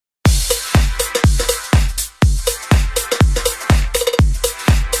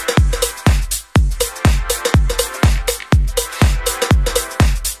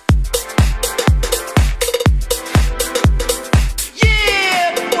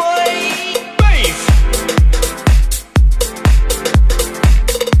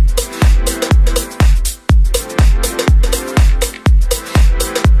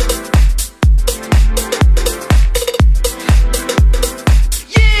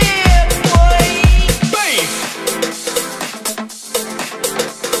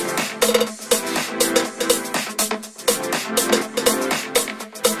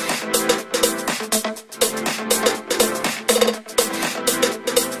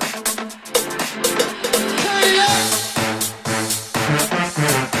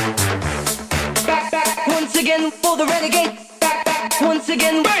the renegade. Back once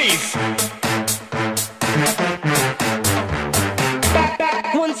again. Bass.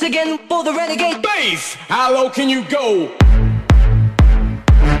 Back once again for the renegade. Bass. How low can you go?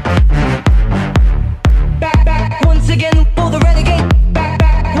 Back once again for the renegade.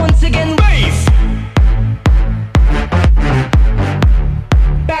 Back once again. Bass.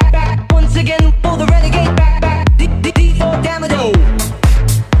 Back once again for the renegade. Back D4 damage. Go.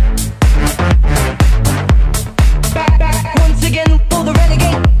 Back once again for the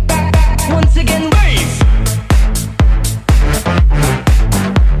renegade. Back once again. Bass.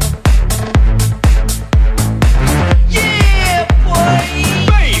 Yeah, boy.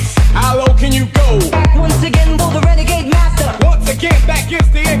 Bass. How low can you go? Back once again for the renegade master. Once again, back is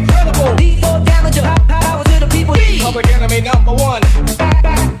the incredible D4 damage. Power to the people. Public Enemy #1.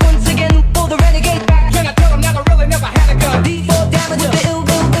 Back once again for the renegade. Can I tell them that I really never had a gun? D4 damage with the ill.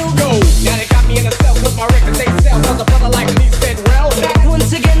 Go. Now they got me in a cell 'cause my records they sell. 'Cause a brother like me said, well, Back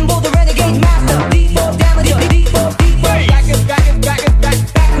once again for the renegade master. D4 damage. D4. back is back is back is back.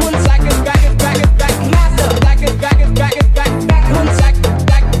 Back once Back is back is back is back. master. Back is back is back is back. Back once Back.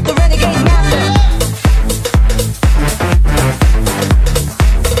 the renegade master.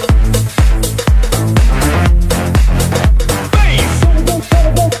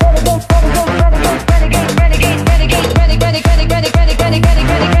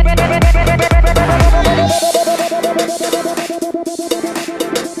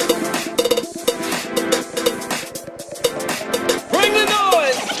 Bring the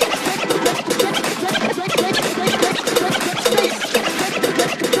noise.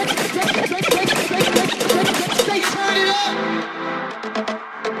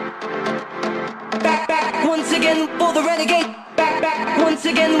 Back once again for the renegade. Back once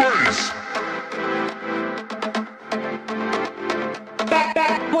again.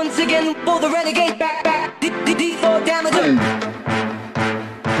 Back once again for the renegade. Back D4 damage.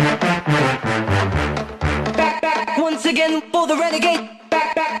 Back once again for the renegade.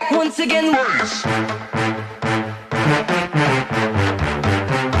 Back once again.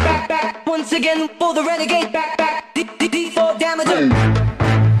 Back once again for the renegade. Back D4 damage.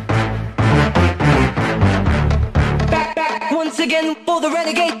 Back once again for the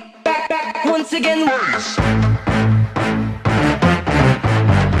renegade. Back once again. Back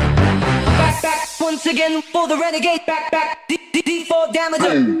once again for the renegade. Back D4 damage.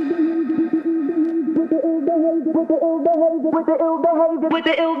 With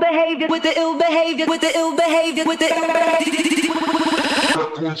the ill behavior, with the ill behavior, with the ill behavior, with the ill behavior, with the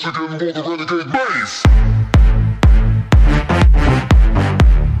Back once again for the renegade bass.